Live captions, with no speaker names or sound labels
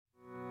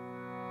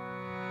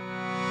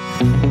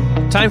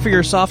Time for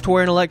your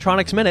Software and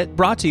Electronics Minute,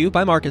 brought to you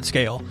by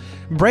MarketScale.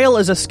 Braille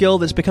is a skill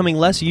that's becoming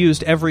less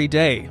used every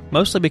day,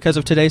 mostly because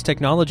of today's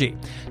technology.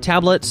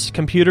 Tablets,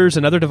 computers,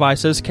 and other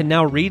devices can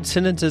now read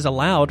sentences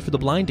aloud for the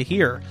blind to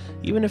hear,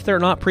 even if they're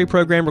not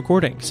pre-programmed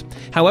recordings.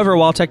 However,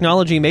 while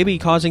technology may be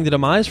causing the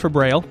demise for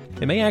Braille,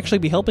 it may actually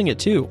be helping it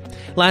too.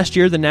 Last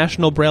year, the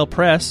National Braille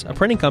Press, a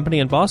printing company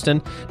in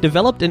Boston,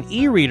 developed an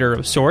e-reader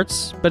of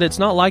sorts, but it's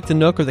not like the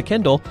Nook or the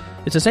Kindle.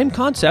 It's the same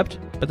concept,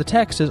 but the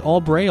text is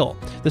all Braille.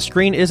 The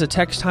screen is a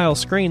textile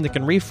screen that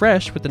can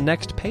refresh with the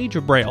next page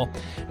of Braille.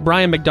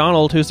 Brian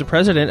McDonald, who's the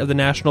president of the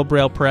National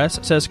Braille Press,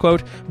 says,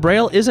 quote,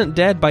 "Braille isn't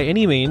dead by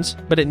any means,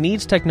 but it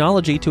needs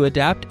technology to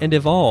adapt and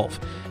evolve."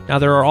 Now,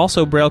 there are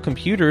also Braille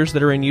computers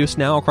that are in use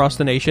now across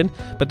the nation,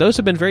 but those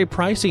have been very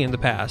pricey in the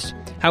past.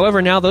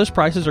 However, now those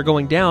prices are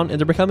going down and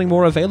they're becoming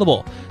more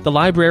available. The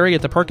library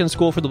at the Perkins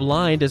School for the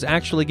Blind is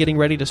actually getting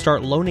ready to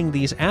start loaning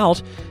these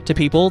out to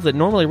people that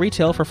normally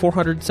retail for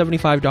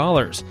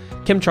 $475.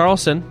 Kim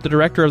Charlson, the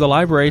director of the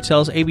library,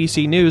 tells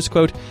ABC News,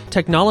 quote,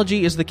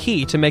 "Technology is the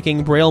key to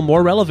making Braille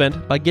more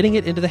relevant by getting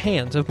it into the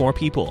hands of more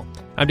people."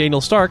 I'm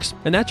Daniel Starks,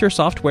 and that's your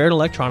Software and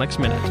Electronics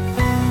Minute.